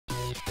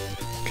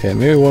Okay,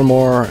 maybe one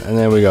more, and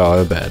then we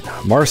go to bed.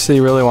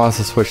 Marcy really wants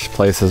to switch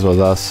places with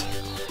us.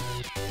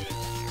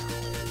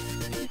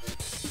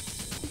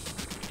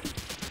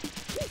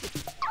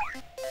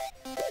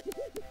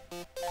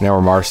 Now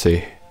we're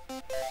Marcy,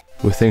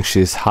 who thinks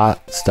she's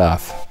hot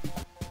stuff.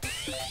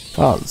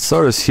 Well,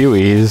 so does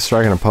Huey. He's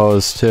striking a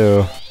pose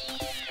too.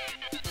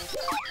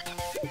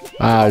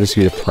 Just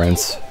be a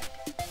prince.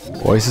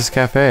 Oasis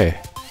Cafe.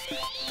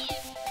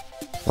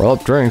 Roll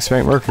up drinks,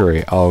 make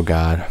mercury. Oh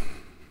god.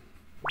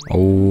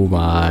 Oh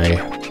my.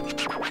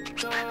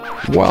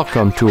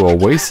 Welcome to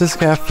Oasis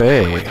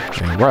Cafe,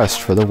 a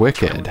rest for the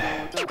wicked.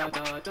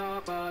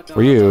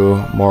 For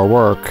you, more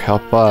work,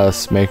 help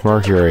us make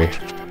mercury.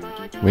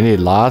 We need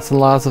lots and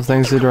lots of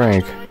things to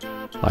drink,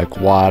 like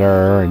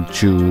water and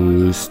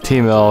juice,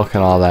 tea milk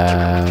and all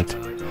that.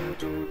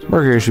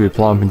 Mercury should be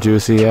plump and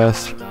juicy,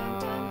 yes?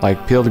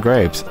 Like peeled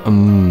grapes.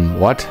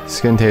 What?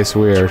 Skin tastes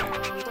weird.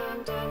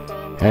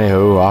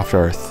 Anywho, off to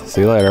Earth.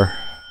 See you later.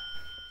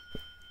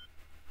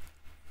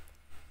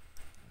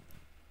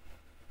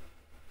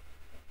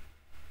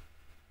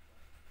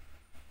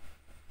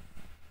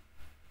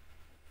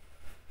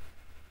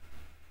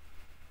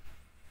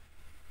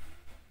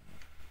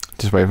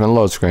 Just wait for the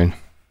load screen.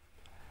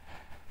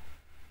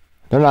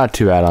 They're not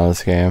too bad on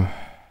this game.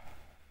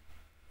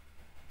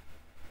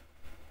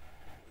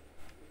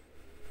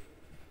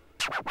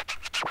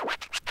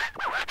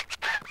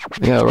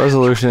 Yeah, the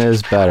resolution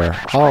is better.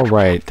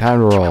 Alright, time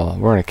to roll.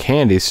 We're in a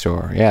candy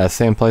store. Yeah, the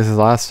same place as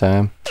last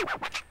time.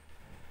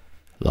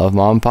 Love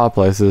mom and pop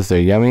places. They're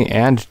yummy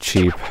and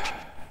cheap.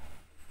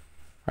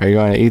 Are you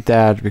going to eat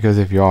that? Because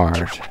if you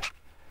aren't...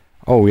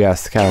 Oh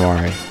yes, the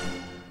Katamari.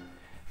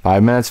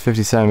 5 minutes,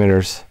 50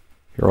 centimeters.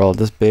 You roll it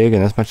this big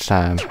in this much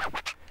time.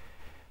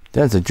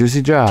 That's a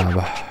juicy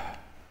job.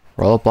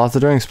 Roll up lots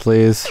of drinks,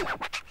 please.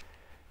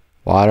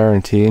 Water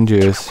and tea and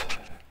juice.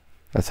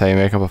 That's how you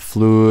make up a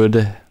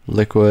fluid,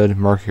 liquid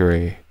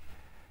mercury.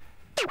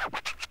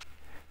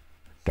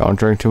 Don't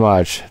drink too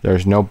much.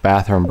 There's no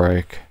bathroom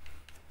break.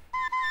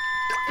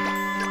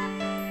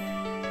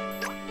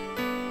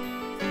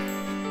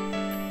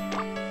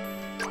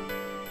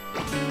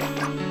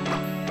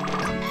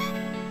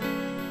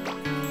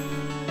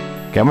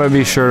 Okay, I'm going to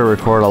be sure to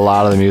record a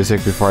lot of the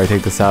music before I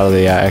take this out of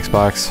the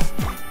Xbox.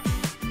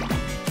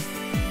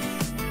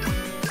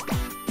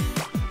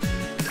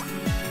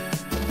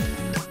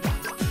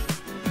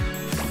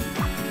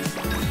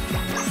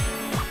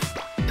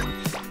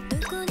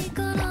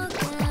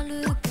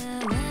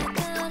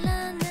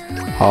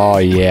 Oh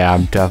yeah,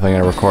 I'm definitely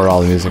going to record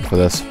all the music for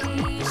this.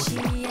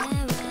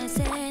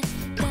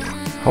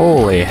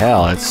 Holy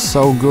hell, it's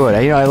so good.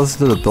 You know, I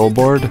listened to the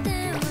Billboard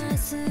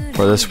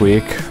for this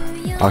week.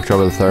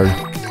 October the 3rd,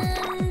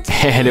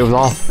 and it was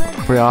all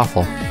pretty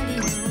awful.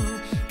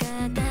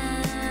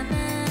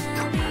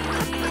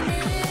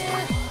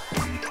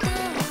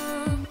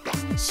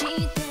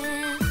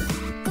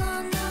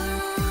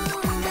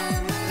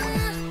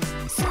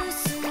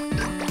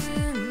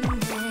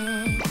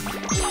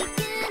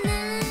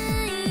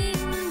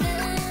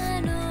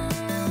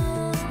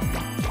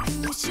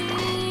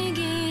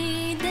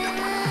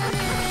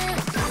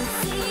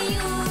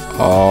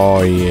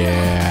 Oh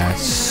yeah,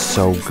 it's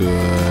so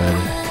good.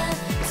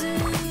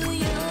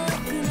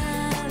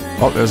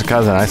 Oh, there's a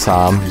cousin. I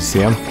saw him. Did you see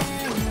him?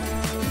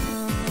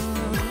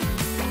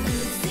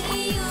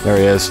 There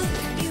he is.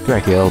 Come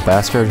back, you little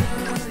bastard.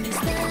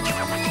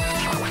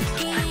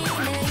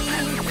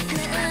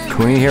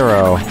 Queen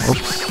Hero.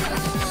 Oops.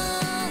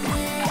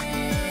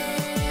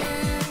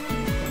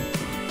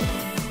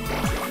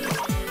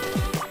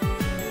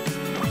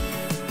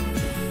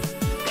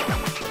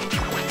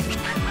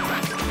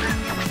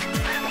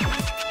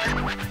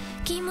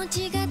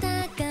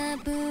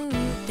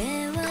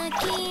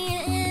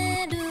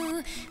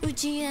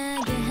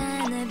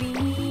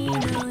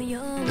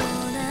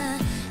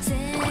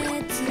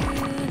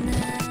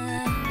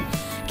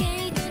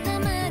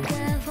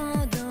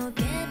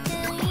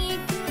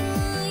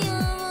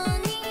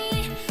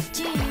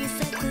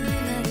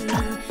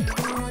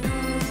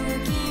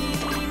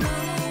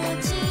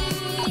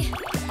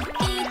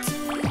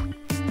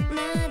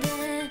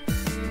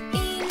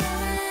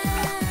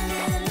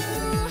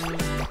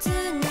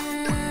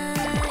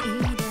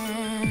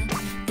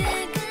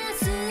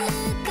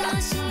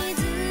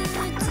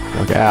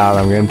 Look out,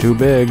 I'm getting too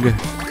big.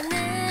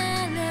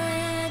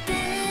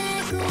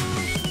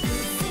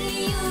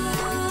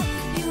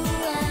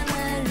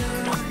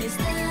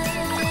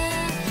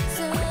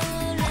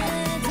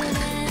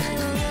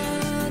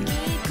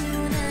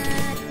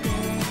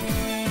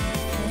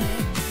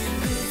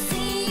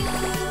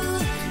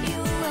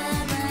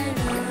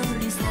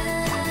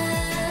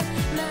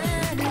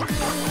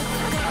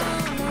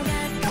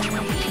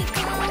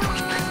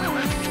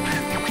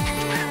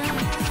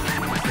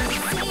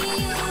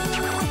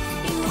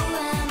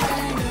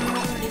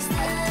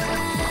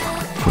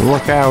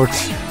 Look out.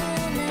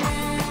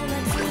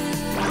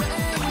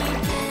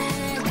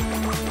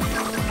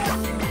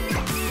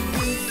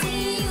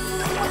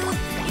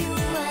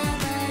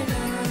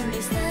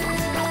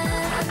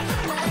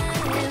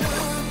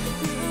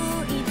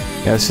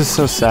 Yeah, it's just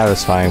so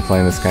satisfying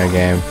playing this kind of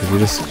game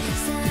because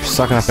you're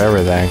sucking up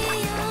everything.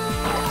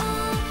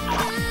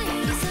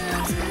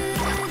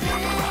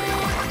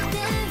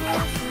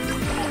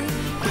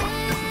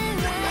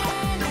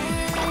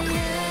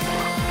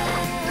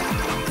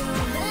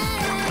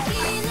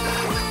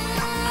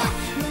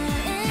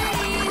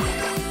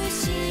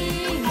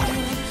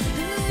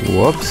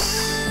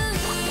 Whoops.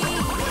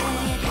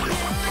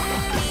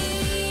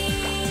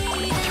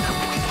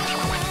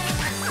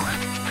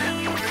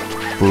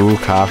 Boo,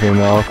 coffee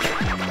milk.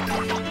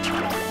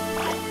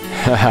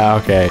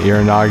 Okay,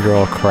 your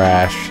inaugural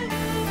crash.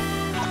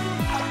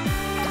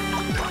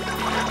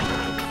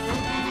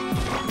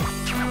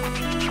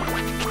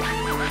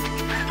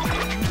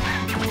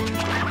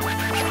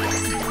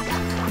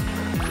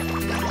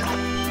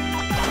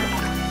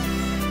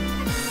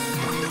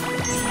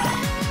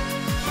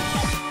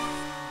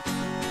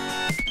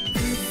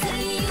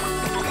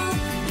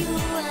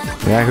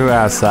 Yeah, I could go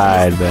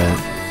outside,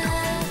 but...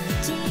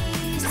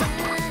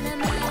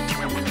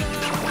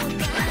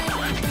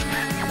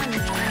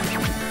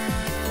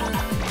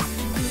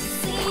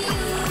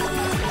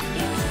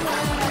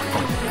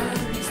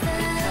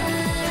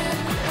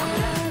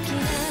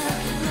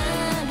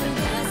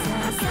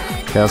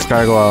 Okay, let's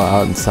gotta go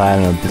out inside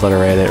and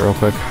obliterate it real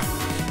quick.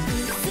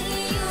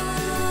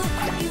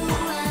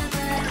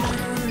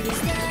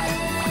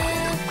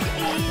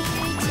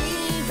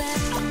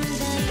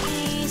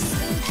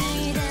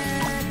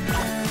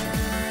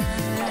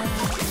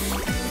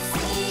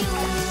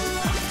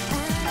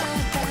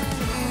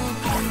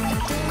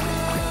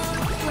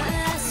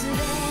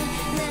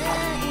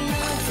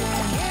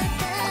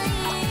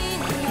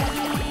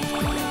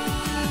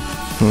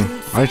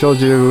 I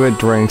told you to go get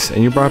drinks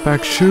and you brought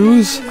back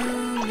shoes?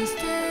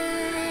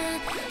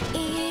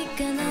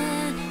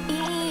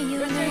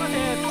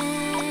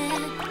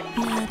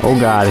 Oh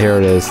god, here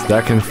it is.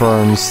 That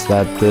confirms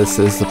that this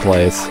is the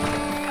place.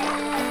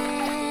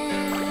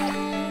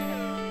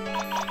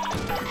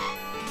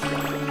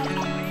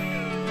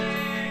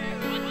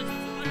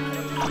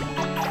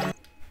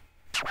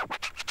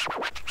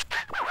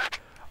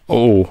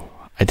 Oh,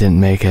 I didn't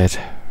make it.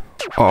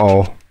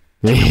 Uh-oh.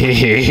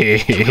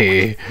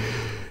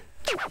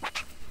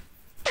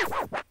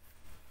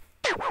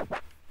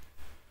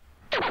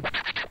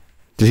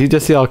 Did he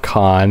just yell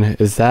Khan?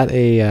 Is that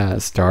a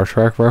Star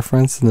Trek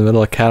reference in the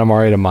middle of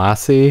Katamari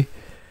Damacy?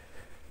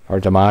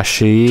 Or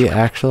Damashi,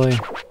 actually?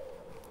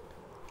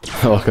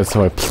 Oh, can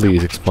somebody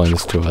please explain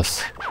this to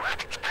us?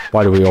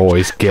 Why do we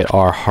always get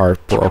our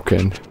heart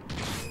broken?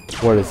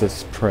 What is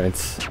this,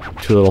 Prince?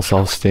 Too little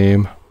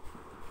self-esteem?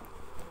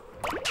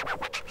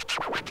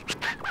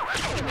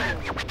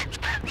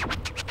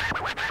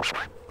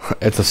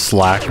 It's a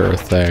slacker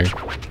thing.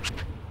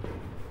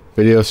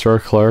 Video store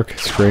clerk,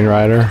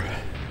 screenwriter.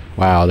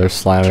 Wow, they're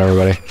slamming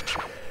everybody.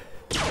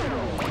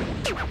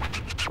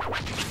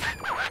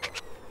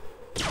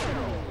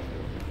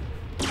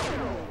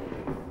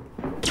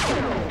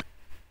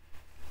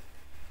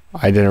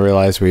 I didn't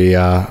realize we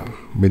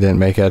didn't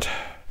make it.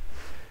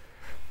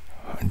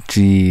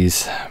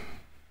 Jeez.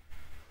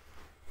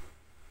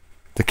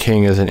 The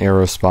king is an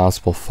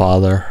irresponsible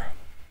father.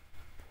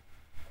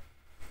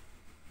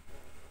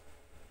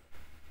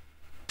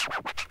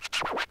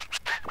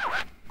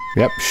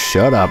 Yep,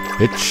 shut up,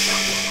 bitch.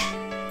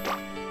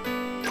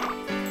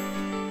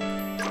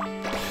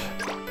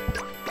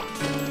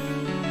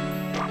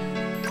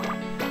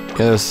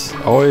 It's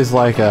always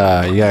like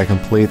you gotta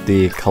complete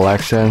the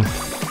collection.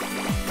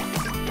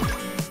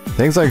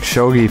 Things like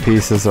shogi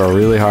pieces are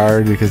really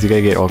hard because you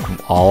gotta get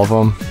all of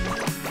them.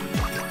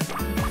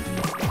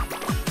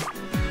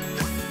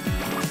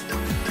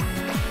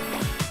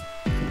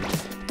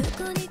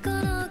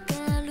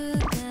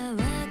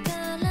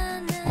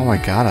 Oh my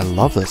god, I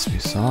love this new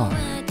song.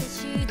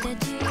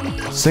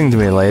 Sing to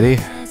me, lady.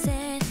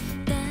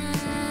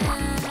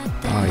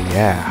 Oh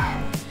yeah.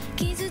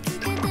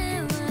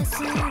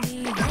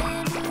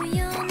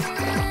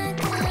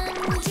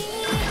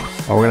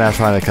 Oh, we're gonna have to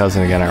find the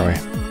cousin again, aren't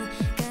we?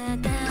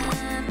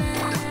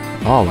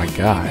 Oh my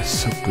god, it's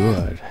so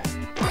good.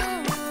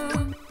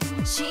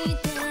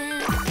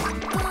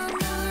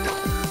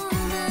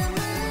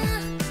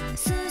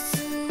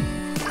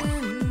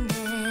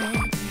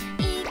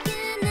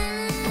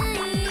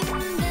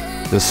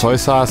 Does soy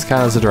sauce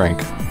count as a drink?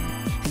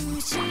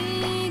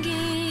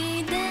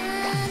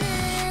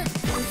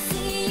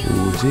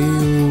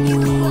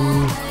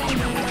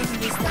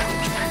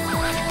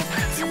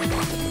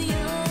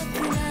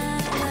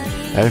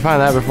 Did I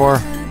find that before?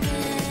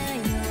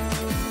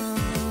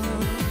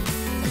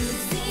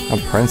 Oh,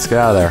 Prince, get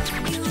out of there.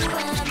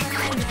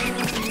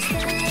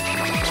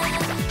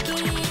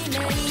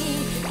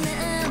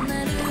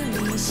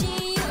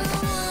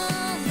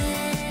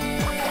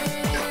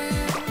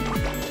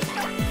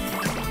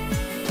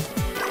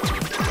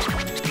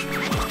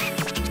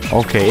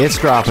 Okay, it's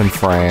dropping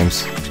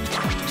frames.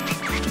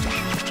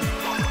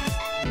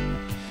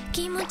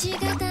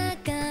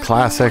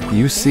 Classic,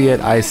 you see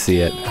it, I see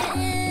it.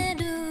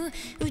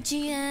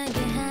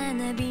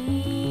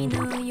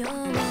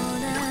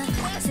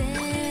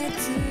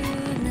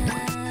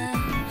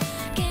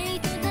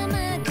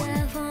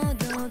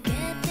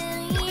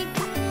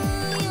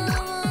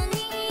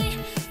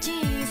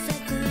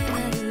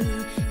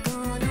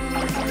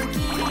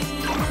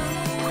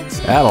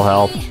 That'll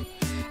help.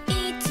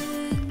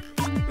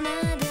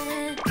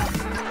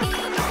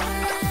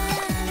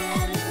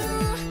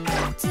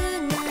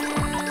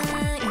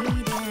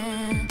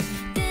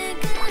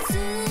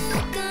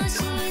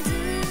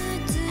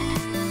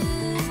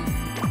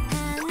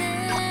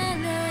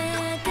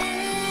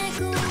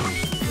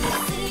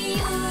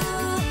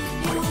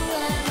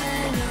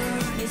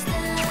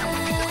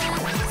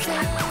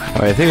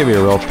 I think it'd be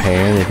a real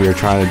pain if you're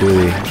trying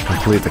to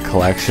complete the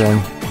collection.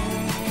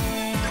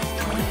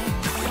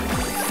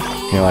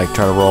 You know, like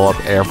try to roll up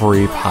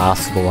every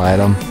possible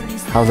item.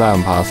 How's that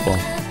impossible?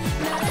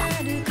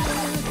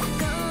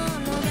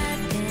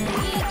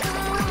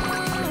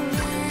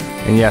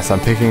 And yes, I'm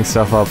picking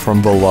stuff up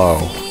from below.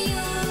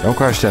 Don't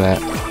question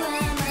it.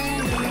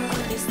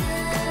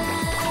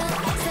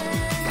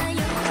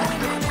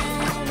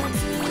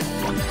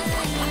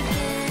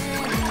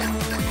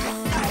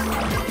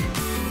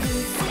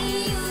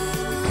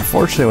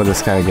 Unfortunately, with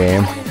this kind of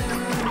game,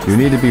 you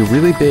need to be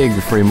really big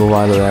before you move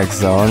on to the next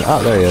zone.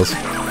 Oh, there he is.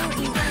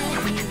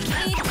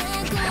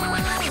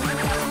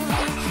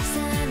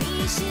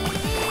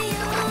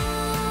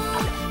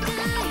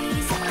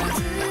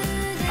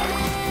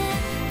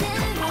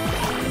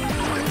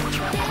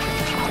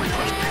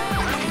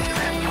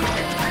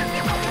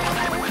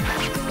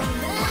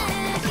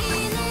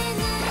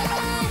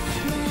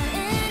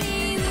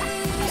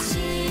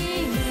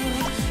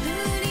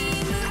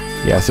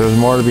 Yes, there's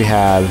more to be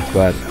had,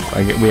 but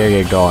we gotta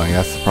get going.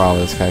 That's the problem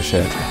with this kind of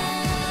shit.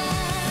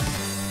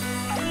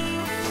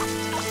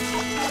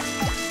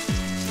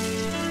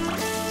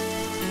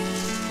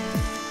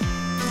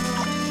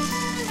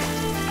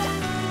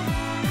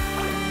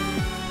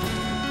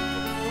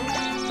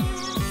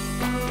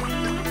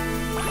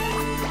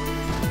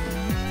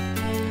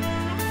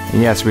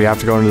 And yes, we have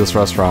to go into this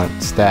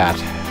restaurant. Stat.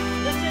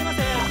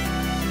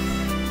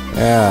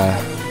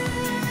 Yeah.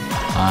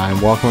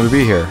 I'm welcome to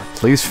be here.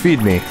 Please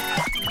feed me.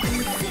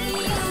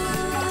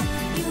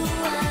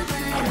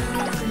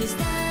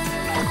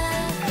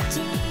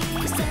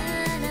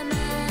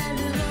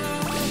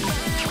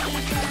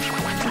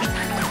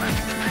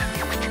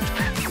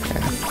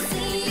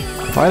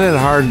 I find it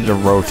hard to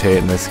rotate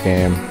in this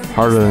game,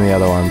 harder than the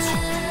other ones.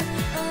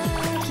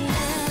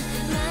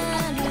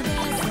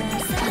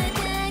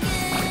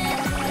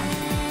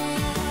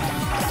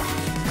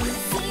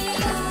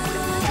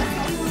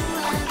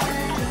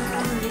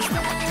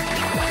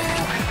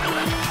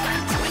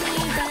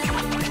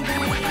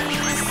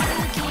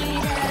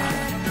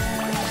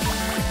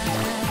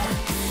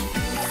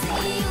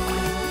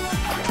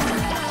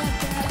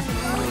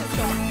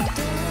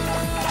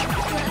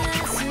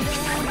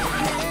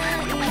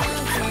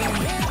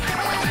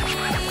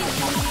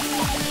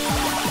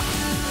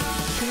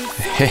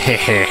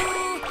 Hehehe.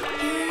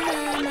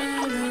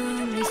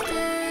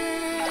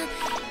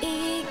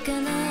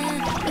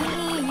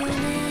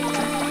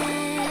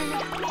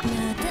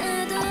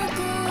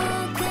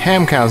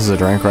 Ham counts as a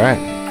drink, right?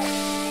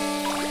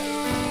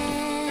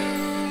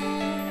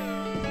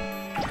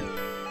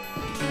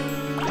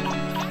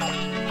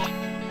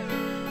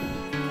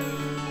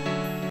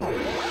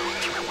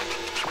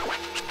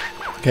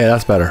 Okay,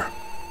 that's better.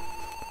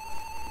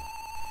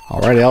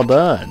 Alrighty, all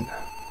done.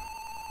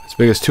 As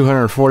big as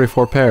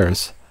 244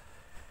 pairs.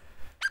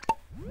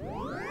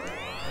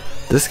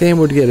 This game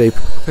would get a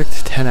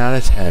perfect 10 out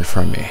of 10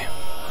 from me.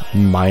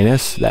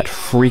 Minus that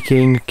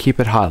freaking keep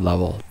it hot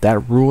level. That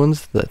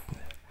ruins the...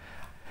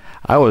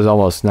 I was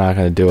almost not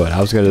going to do it.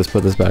 I was going to just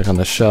put this back on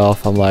the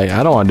shelf. I'm like,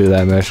 I don't want to do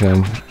that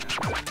mission.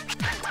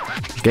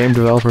 Game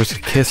developers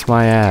kiss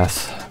my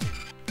ass.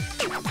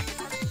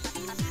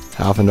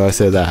 How often do I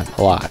say that?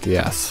 A lot,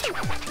 yes.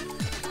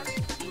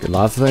 Get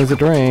lots of things to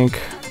drink.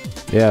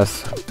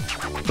 Yes.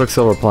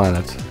 Quicksilver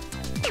Planet.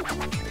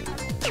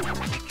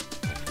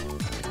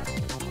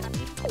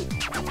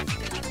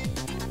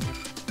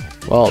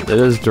 Well, it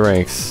is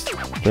drinks.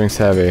 Drinks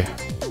heavy.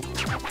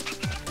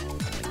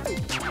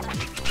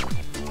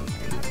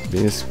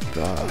 These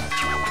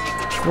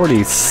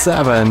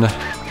 47.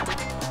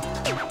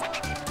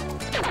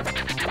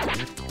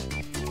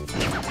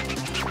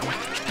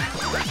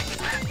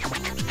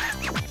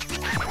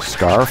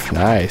 Scarf,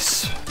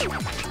 nice.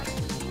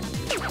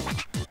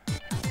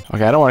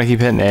 Okay, I don't want to keep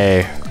hitting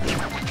A.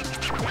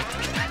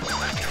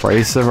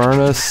 Trace of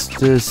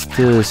Earnest is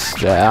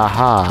just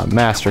aha,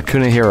 Master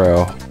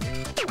Kunihiro.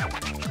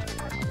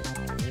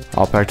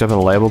 All packed up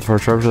and labeled for a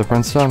trip to the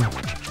Princedom.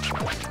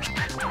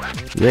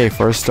 Yay,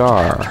 for a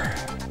star.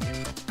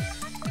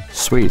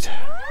 Sweet.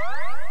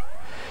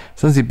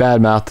 Since he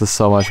badmouthed us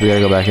so much, we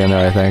gotta go back in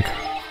there, I think.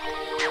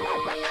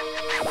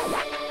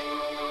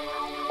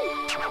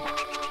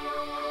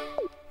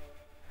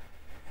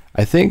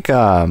 I think,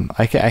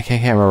 I can't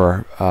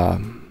remember,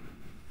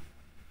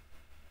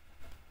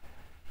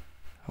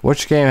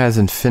 which game has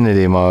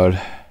infinity mode?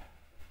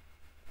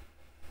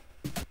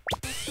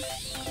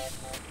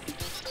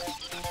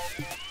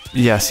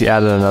 Yes, he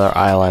added another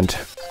island.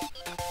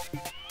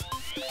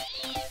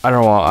 I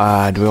don't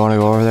want, do we want to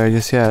go over there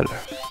just yet?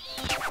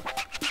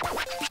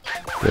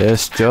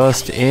 This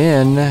just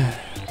in.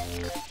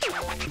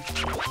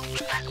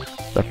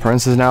 The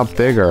prince is now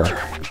bigger.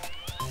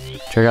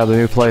 Check out the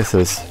new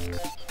places.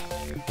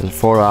 There's a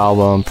photo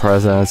album,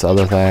 presents,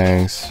 other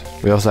things.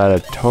 We also had a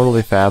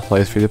totally fab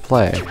place for you to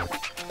play.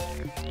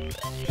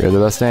 You're the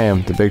best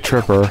name, the Big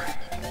Tripper.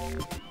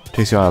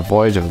 Takes you on a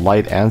voyage of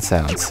light and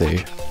sound,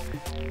 see?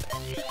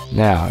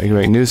 Now, you can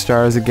make new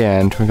stars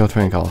again, twinkle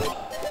twinkle.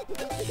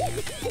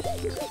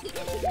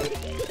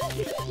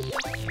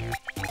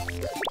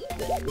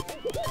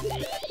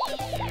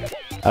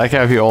 I like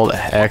how if you hold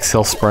X,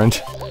 he'll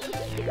sprint.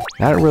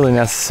 Not really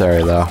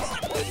necessary, though.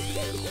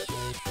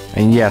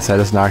 And yes, I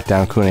just knocked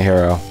down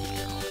Kunihiro.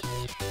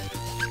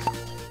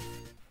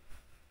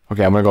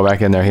 Okay, I'm gonna go back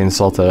in there. He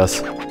insulted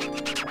us.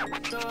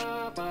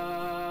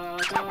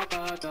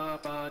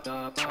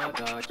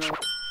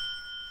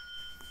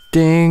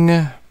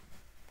 Ding!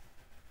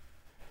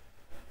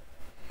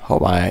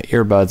 Hope my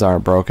earbuds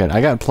aren't broken.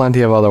 I got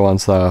plenty of other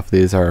ones, though, if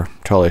these are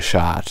totally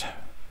shot.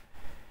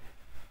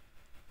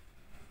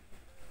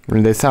 I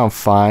mean, they sound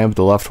fine, but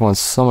the left one's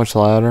so much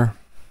louder.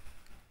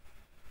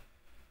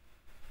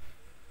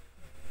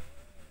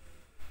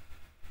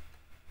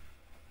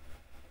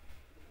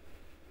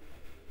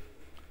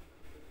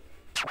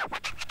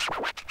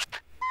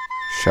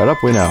 Shut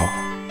up, we know.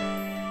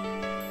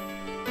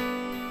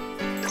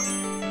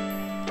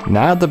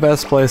 Not the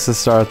best place to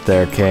start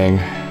there, King.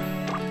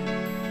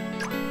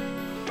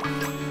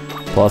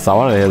 Plus, I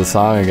wanted to hear the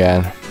song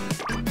again.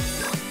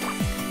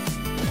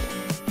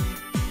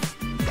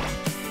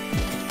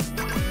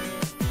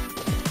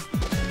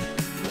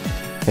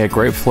 Yeah,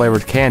 grape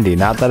flavored candy.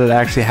 Not that it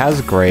actually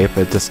has grape,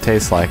 it just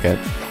tastes like it.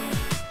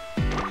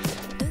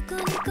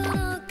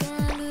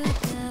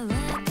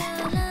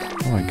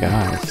 Oh my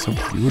god, it's so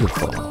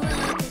beautiful.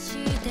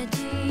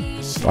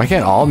 Why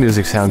can't all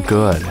music sound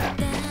good?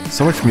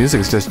 So much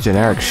music is just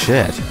generic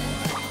shit.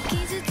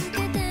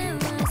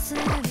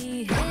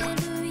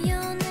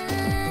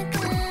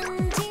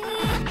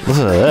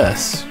 Listen to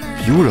this.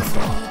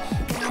 Beautiful.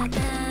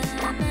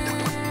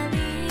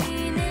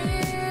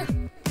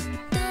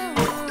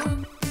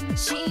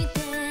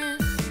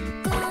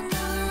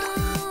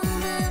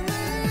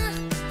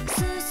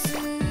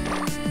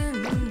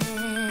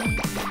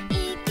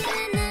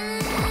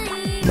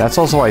 That's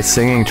also why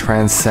singing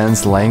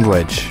transcends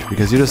language,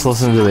 because you just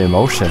listen to the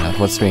emotion of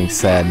what's being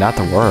said, not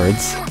the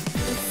words.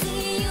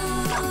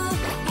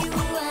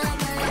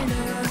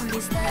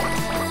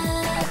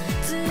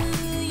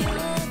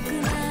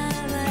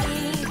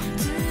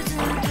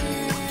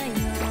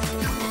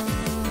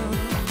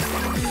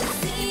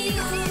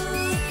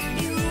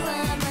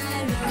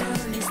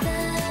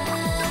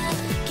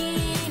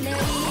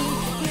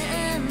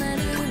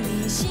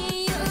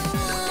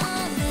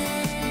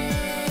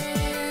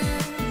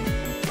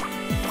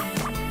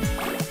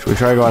 Should we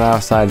try going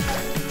outside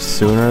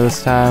sooner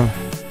this time?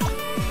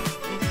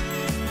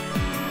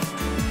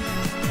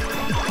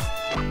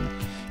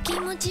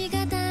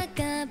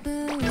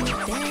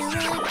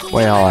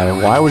 Wait, hold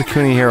on. Why would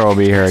Kunihiro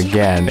be here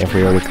again if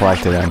we already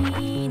collected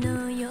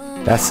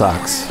him? That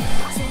sucks.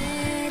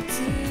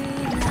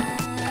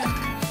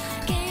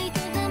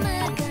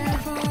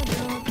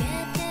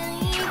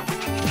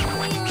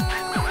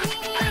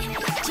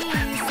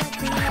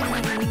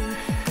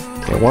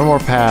 Okay, one more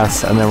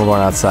pass and then we're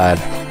going outside.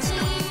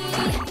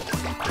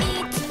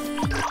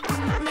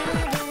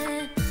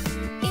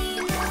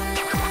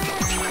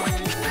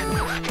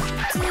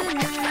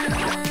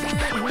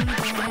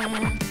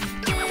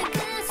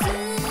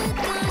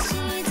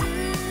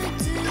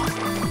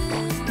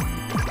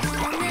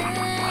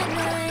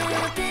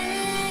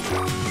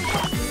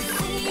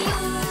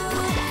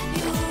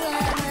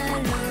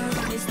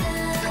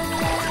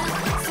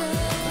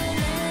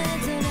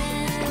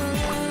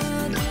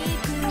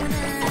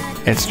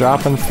 It's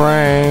dropping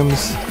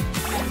frames.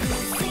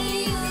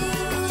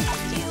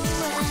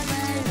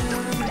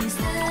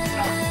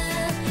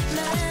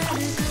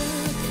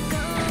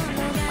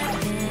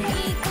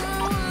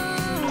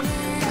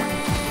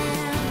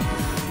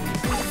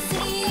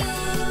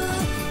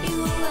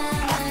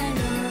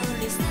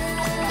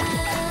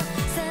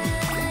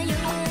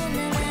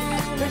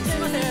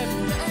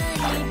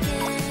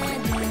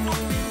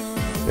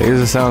 They use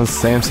the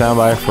same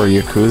soundbite for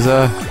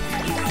Yakuza.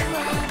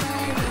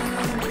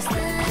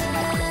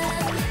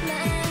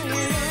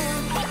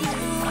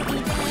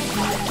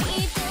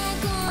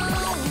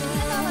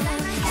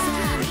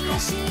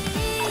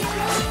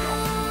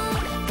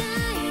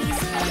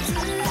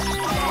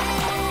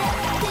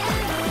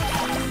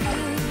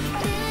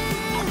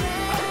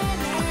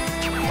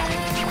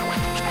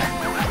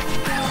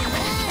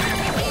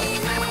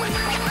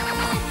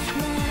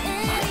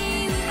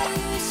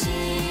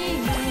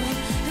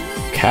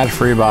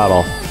 Cat-free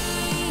bottle.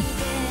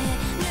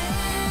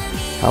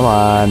 Come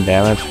on,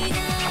 damn it.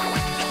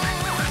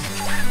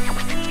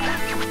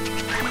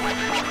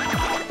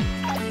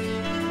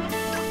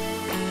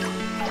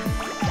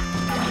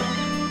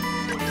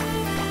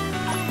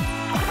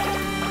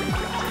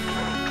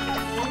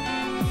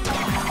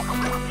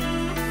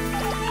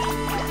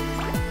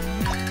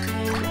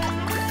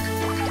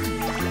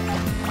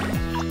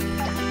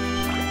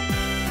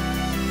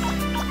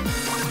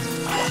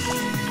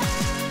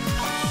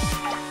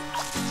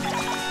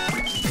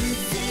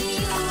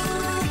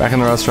 Back in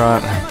the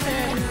restaurant.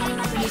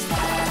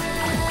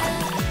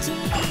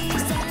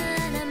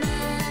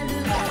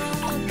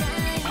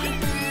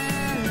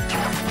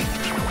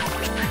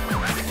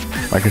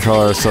 My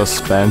controller is so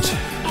spent.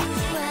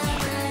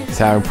 It's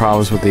having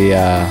problems with the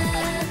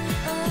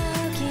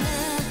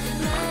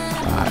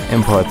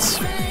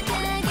inputs.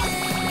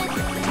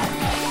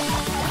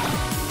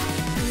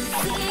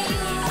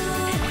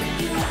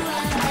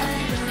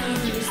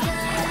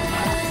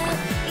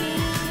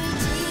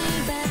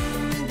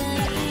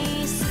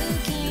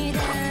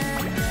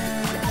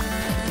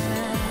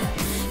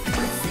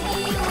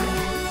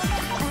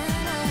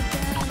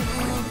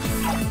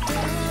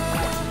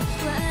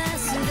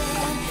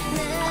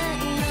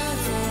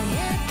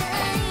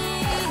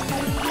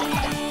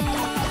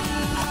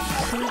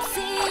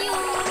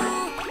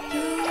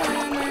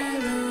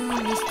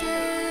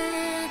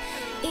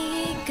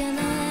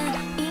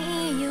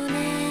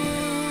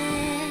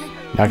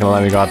 Not gonna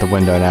let me go out the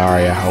window now, are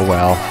you? Oh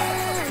well.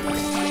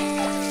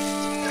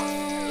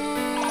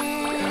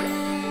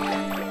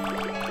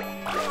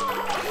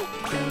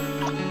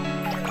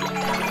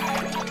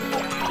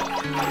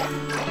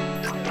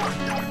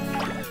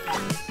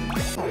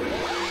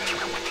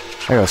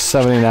 There goes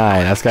 79.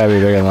 That's gotta be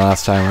bigger than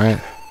last time,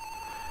 right?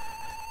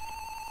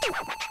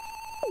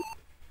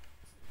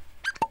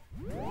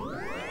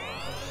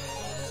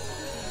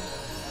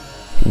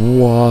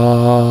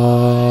 Whoa.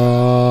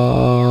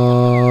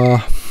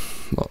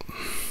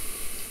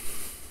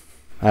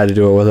 I had to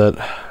do it with it.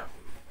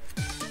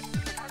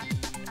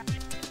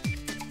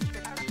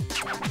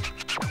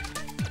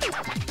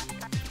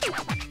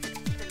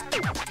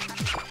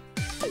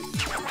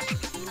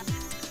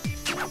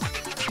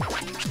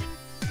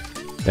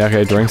 Yeah,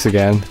 okay, drinks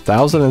again.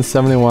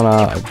 1,071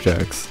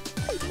 objects.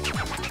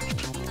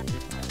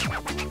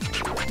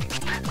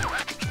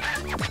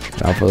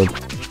 Now for the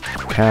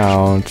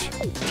count.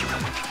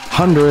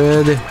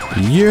 100!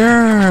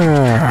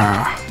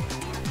 Yeah!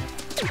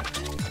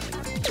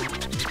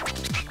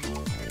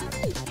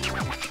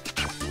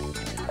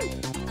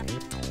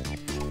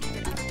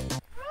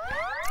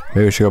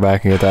 Maybe we should go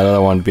back and get that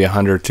other one to be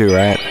 100 too,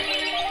 right?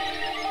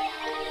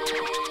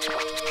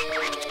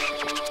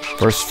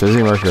 First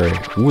fizzy mercury.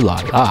 Ooh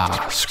la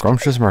la.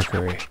 Scrumptious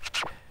mercury.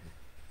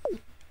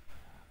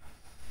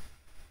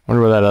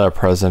 Wonder where that other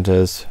present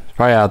is. It's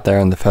probably out there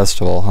in the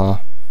festival, huh?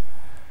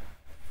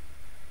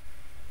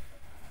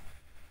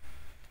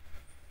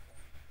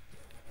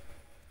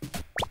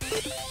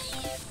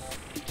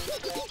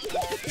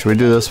 Should we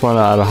do this one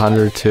out of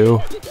 100 too?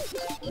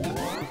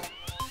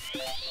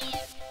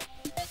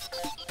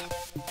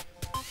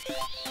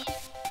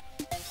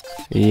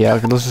 Yeah,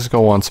 let's just go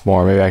once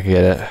more. Maybe I can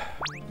get it.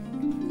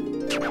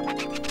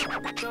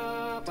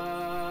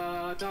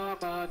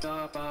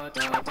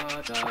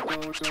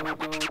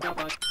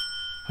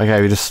 Okay,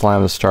 if you just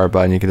slam the start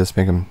button, you can just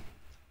make him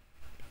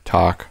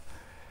talk.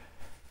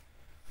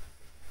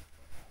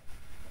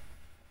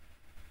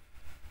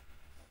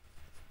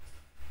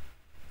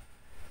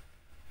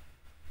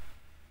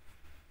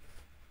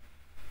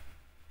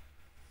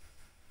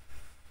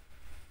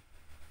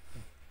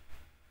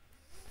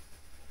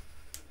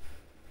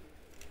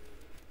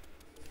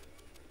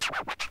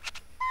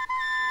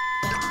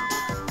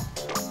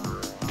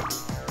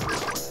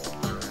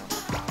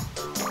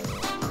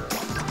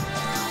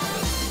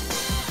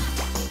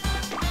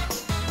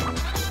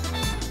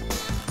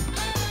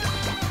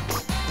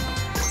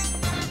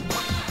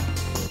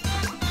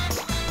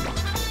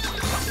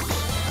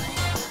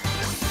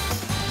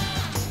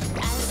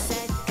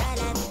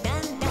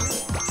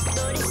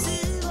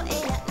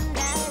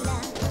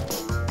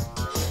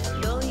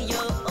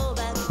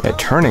 Yeah,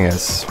 turning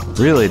is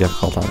really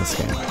difficult on this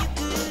game.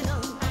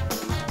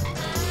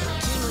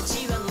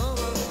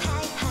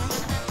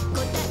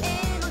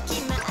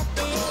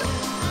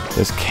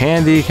 Does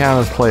candy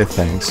count as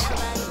playthings?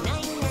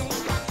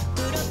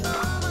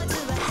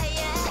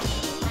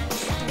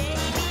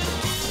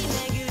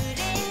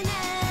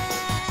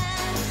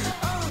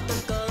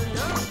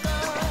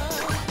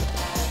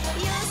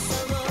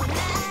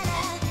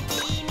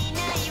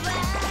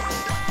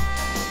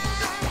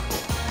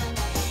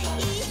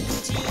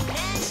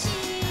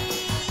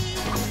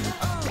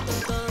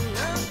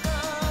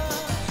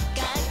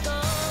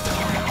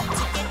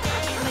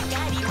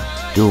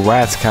 Do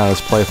rats count as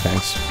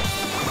playthings?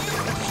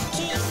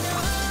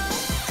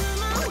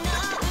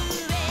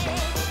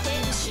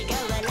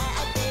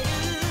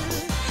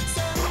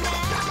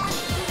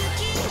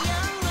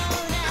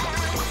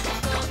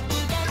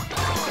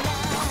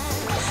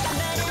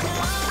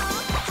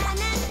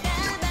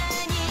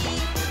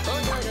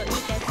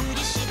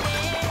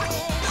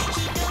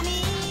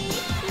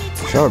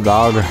 Shut up,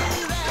 dog.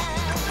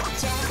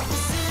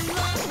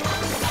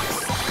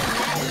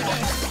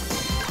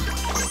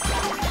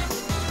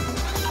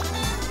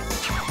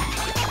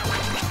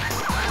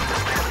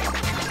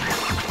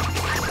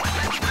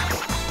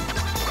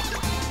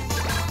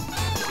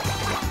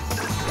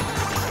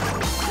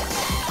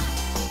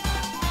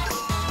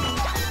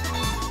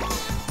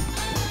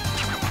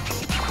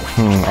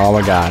 Oh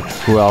my god.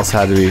 Who else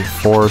had to be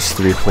forced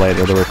to be played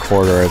with a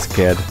recorder as a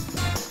kid?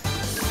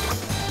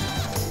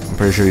 I'm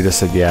pretty sure you just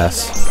said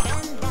yes.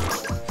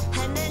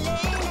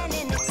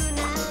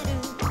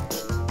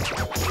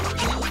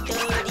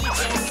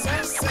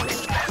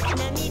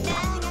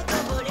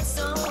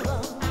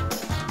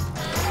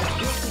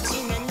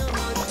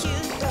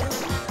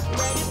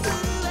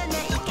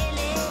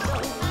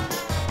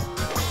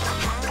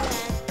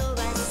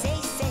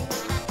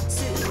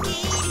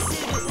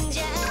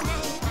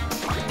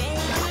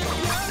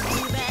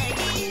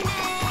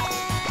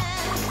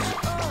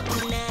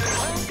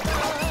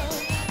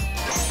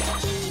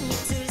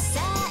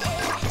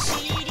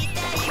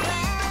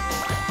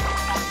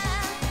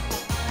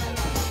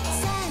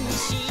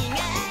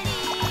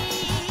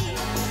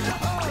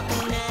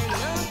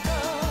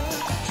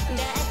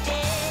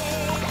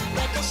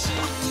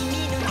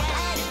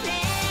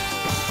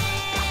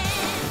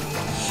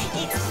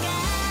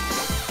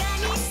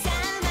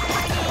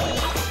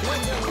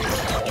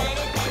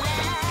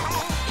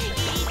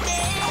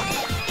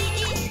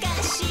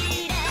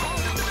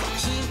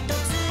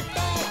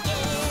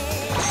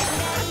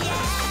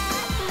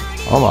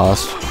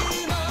 Almost.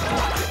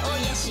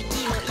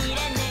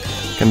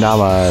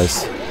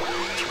 Kendamas.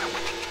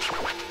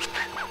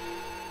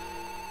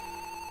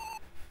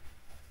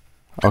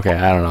 Okay,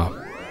 I don't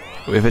know.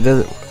 If it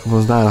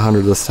was not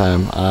 100 this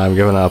time, I'm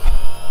giving up.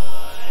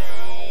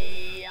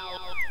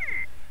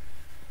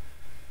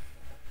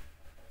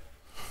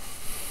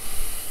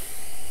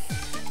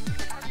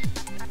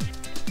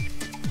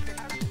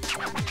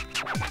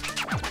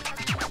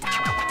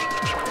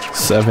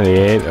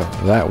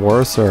 $78. Is that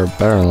worse or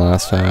better than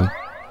last time?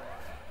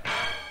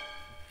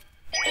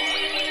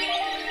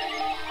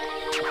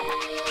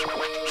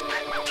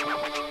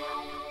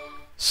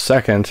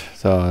 Second,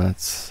 so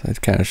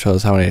it kind of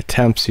shows how many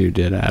attempts you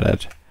did at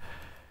it.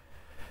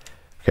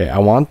 Okay, I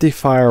want the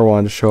fire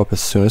one to show up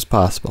as soon as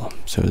possible.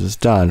 As soon as it's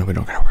done, we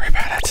don't gotta worry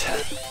about it.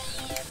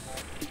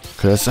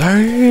 Cause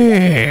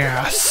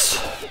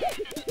yes,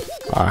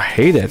 I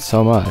hate it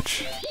so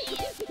much.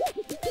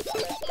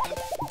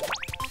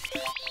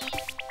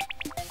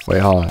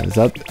 Wait, hold on. Is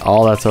that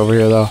all that's over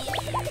here though?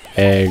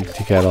 Egg,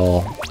 tea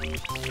kettle,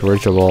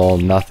 dirigible,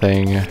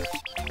 nothing.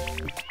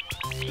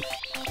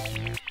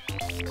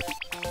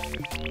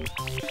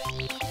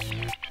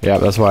 Yeah,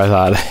 that's what I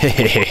thought.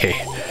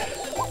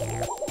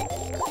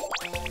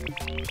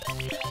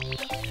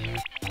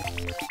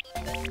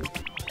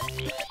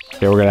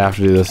 Okay, we're gonna have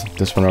to do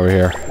this one over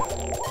here.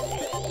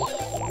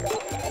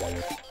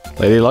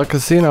 Lady Luck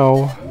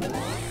Casino.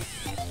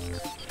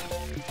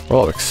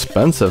 Well,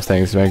 expensive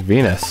things to make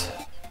Venus.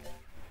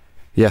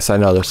 Yes, I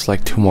know, there's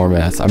like 2 more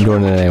minutes. I'm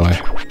doing it anyway.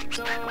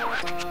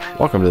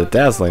 Welcome to the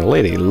dazzling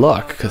Lady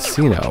Luck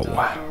Casino.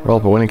 Roll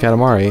up a winning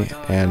Katamari,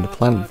 and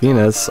planet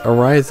Venus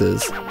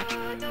arises.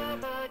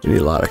 You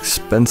need a lot of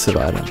expensive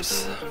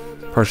items.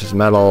 Precious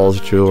metals,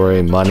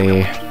 jewelry,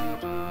 money.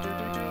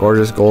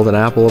 Gorgeous golden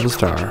apple of a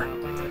star.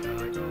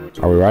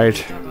 Are we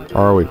right?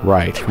 Or are we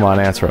right? Come on,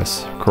 answer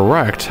us.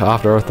 Correct.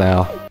 Off to Earth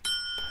now.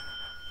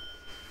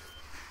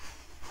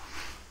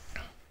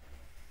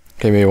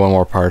 Okay, maybe one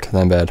more part,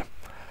 then bed.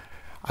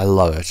 I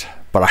love it,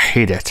 but I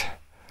hate it.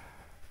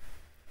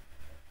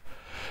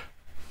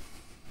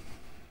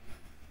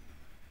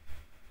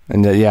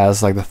 And yeah,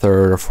 it's like the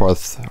 3rd or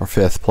 4th or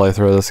 5th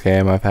playthrough of this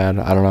game I've had.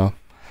 I don't know.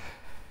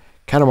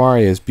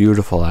 Katamari is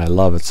beautiful. I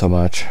love it so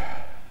much.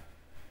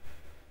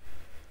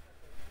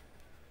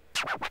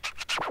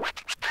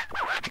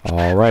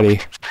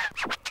 Alrighty.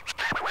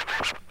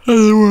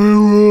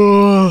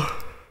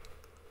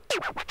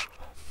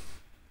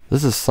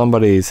 This is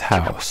somebody's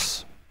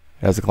house.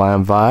 It has a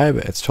glam vibe.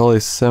 It's totally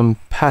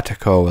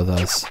simpatico with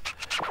us.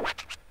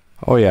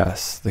 Oh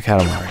yes, the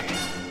Katamari.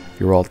 If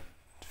you roll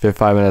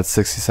 5 minutes,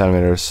 60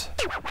 centimeters.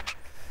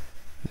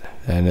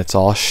 And it's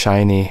all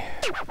shiny.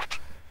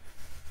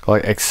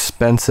 Like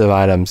expensive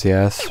items,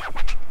 yes.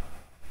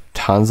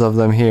 Tons of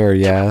them here,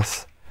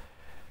 yes.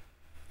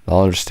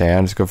 I'll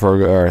understand. It's good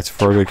for it's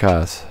for a good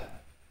cause.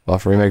 Well,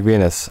 for Remake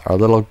Venus, our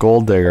little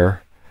gold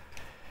digger.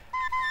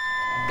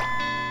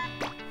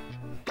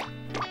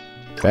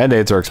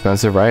 Band-aids are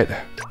expensive, right?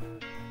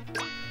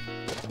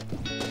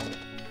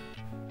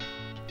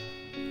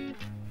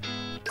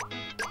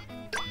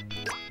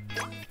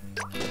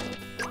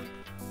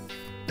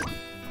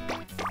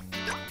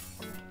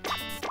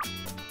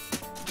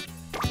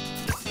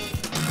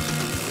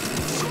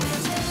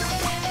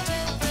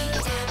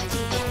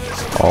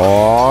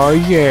 Oh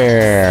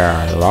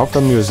yeah, love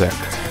the music.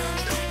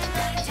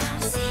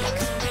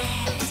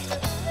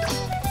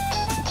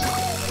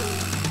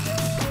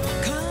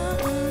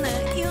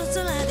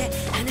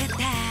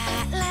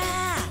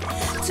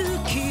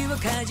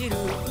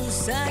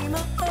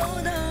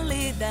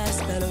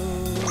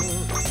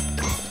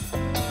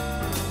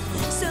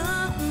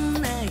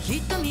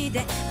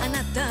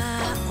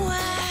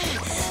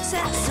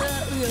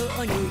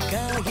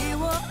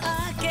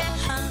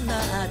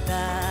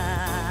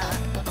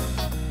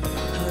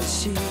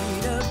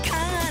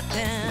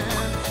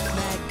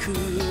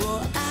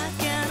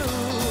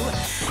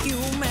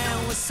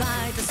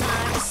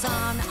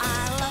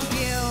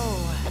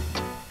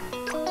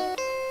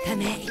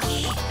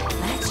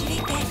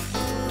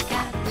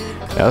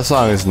 Yeah, this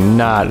song is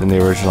not in the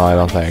original, I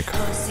don't think.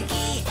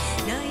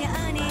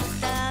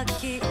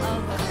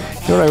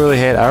 You know what I really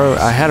hate?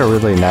 I had a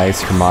really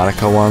nice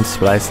harmonica once,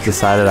 but I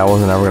decided I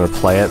wasn't ever going to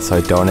play it, so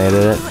I donated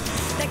it.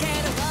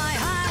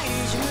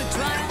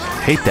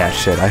 Hate that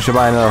shit. I should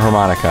buy another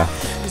harmonica.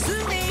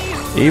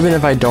 Even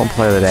if I don't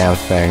play the damn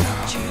thing,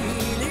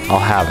 I'll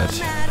have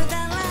it.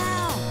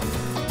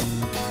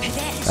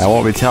 I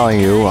won't be telling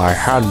you I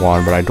had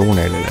one, but I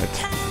donated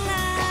it.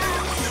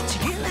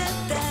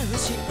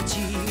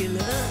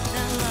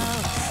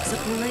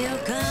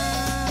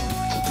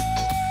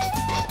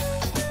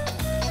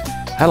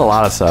 I had a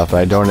lot of stuff, but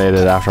I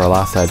donated after I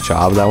lost that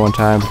job that one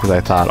time because I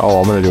thought, oh,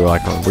 I'm gonna do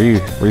like a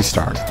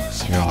restart,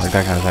 you know, like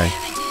that kind of thing.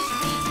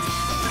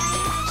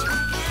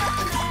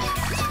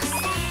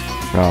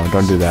 No,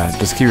 don't do that.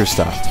 Just keep your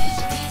stuff.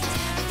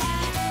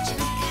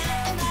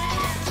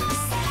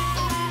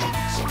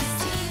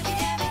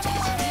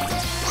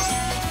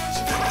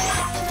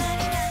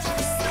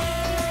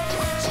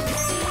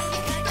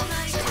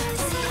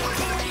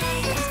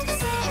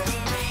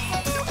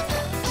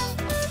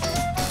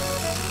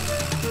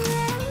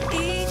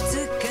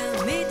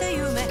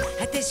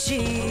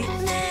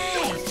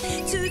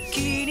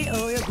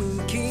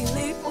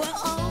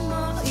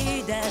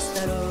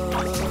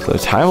 The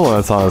time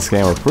limits on this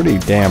game are pretty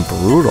damn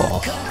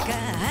brutal.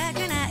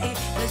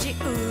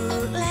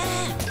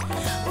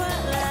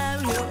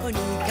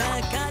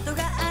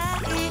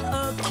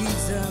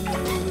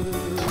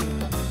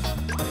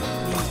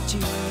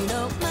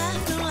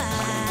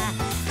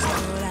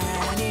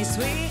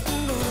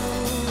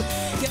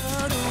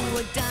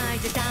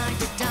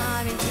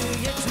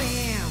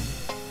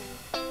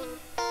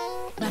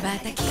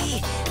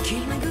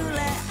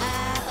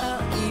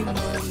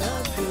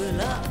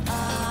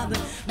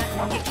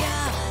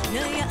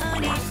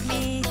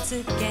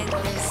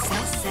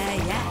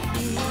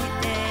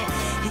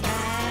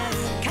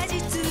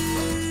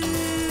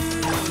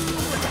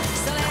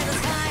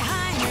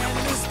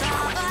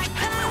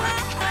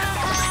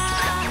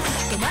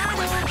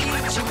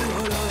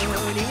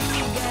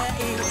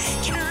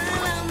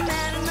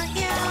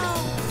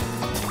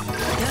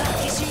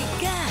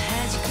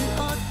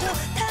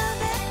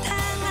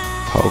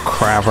 Oh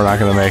crap, we're not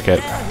gonna make it.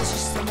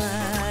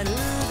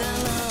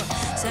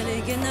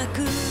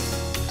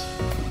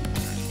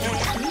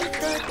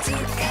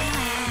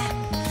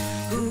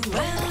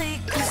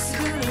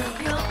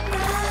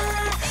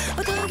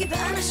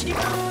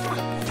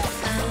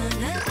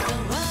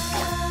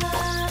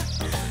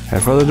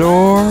 Head for the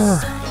door.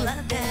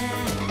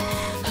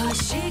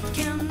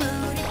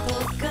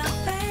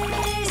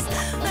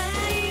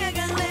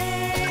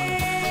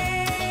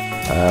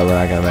 We're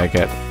not gonna make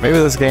it. Maybe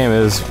this game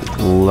is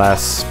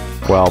less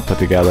well put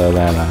together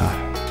than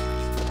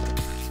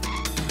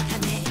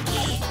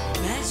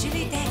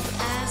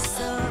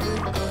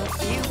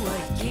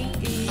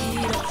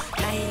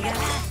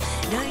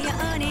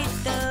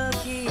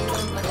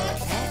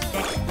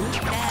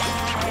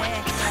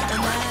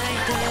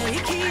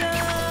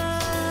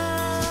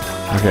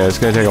okay, it's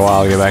gonna take a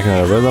while to get back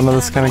into the rhythm of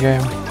this kind of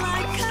game.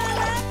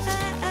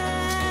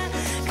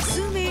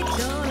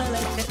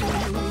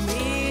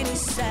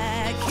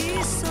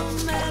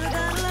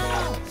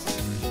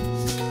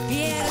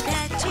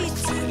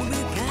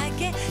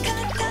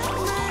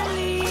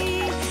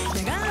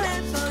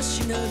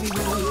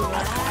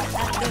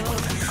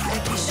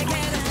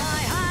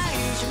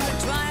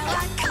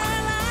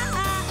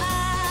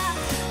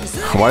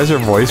 Why does her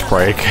voice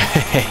break?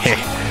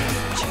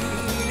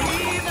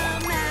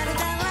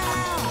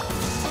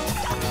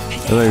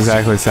 Doesn't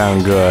exactly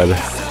sound good.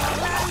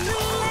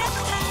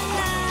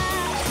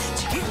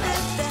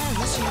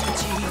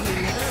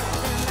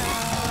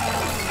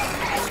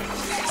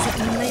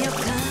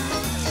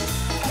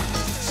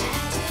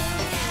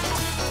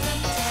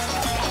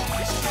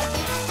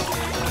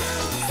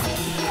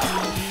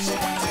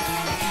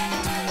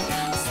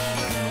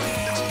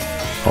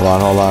 Hold on,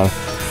 hold on.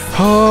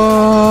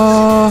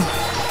 Oh!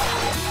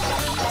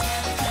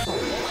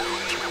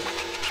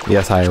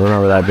 Yes, I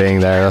remember that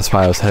being there. That's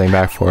why I was heading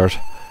back for it.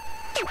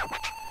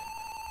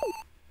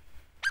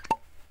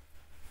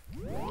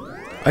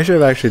 I should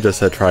have actually just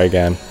said try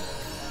again.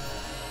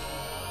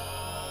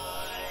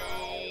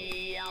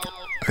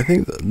 I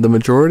think the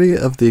majority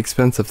of the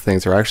expensive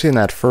things are actually in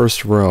that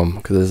first room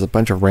because there's a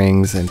bunch of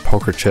rings and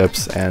poker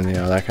chips and, you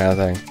know, that kind of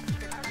thing.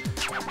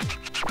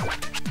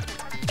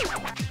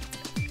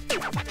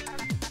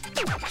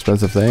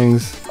 Expensive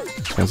things,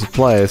 expensive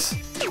place.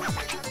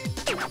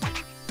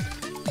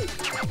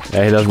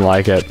 Yeah, he doesn't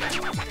like it.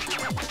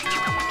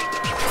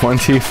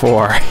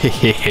 24. Yeah,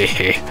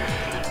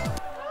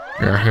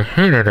 he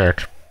hated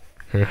it.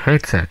 He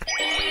hates it.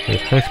 He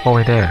hates what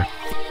we did.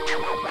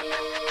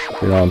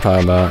 You know what I'm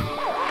talking about.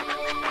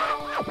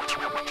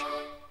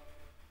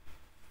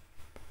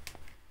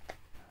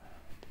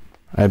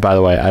 And by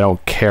the way, I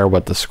don't care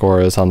what the score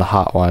is on the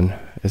hot one.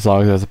 As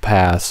long as there's a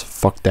pass,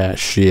 fuck that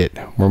shit.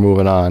 We're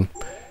moving on.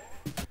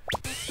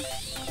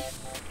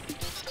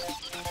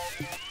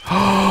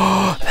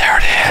 Oh, there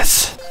it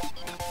is.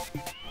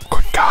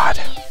 Good God.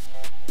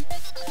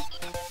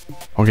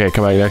 Okay,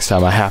 come back next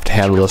time. I have to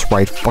handle this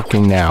right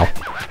fucking now.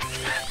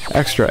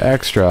 Extra,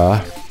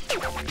 extra.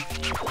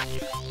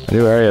 A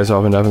new area has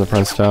opened up in the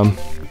Prince Dome.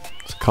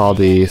 It's called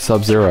the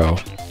Sub-Zero.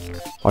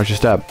 Watch your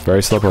step.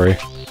 Very slippery.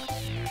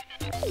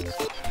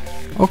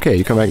 Okay,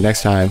 you come back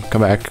next time.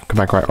 Come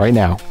back right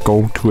now.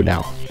 Go to it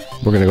now.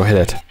 We're gonna go hit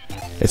it.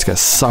 It's gonna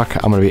suck.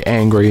 I'm gonna be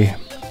angry.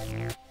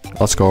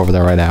 Let's go over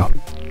there right now.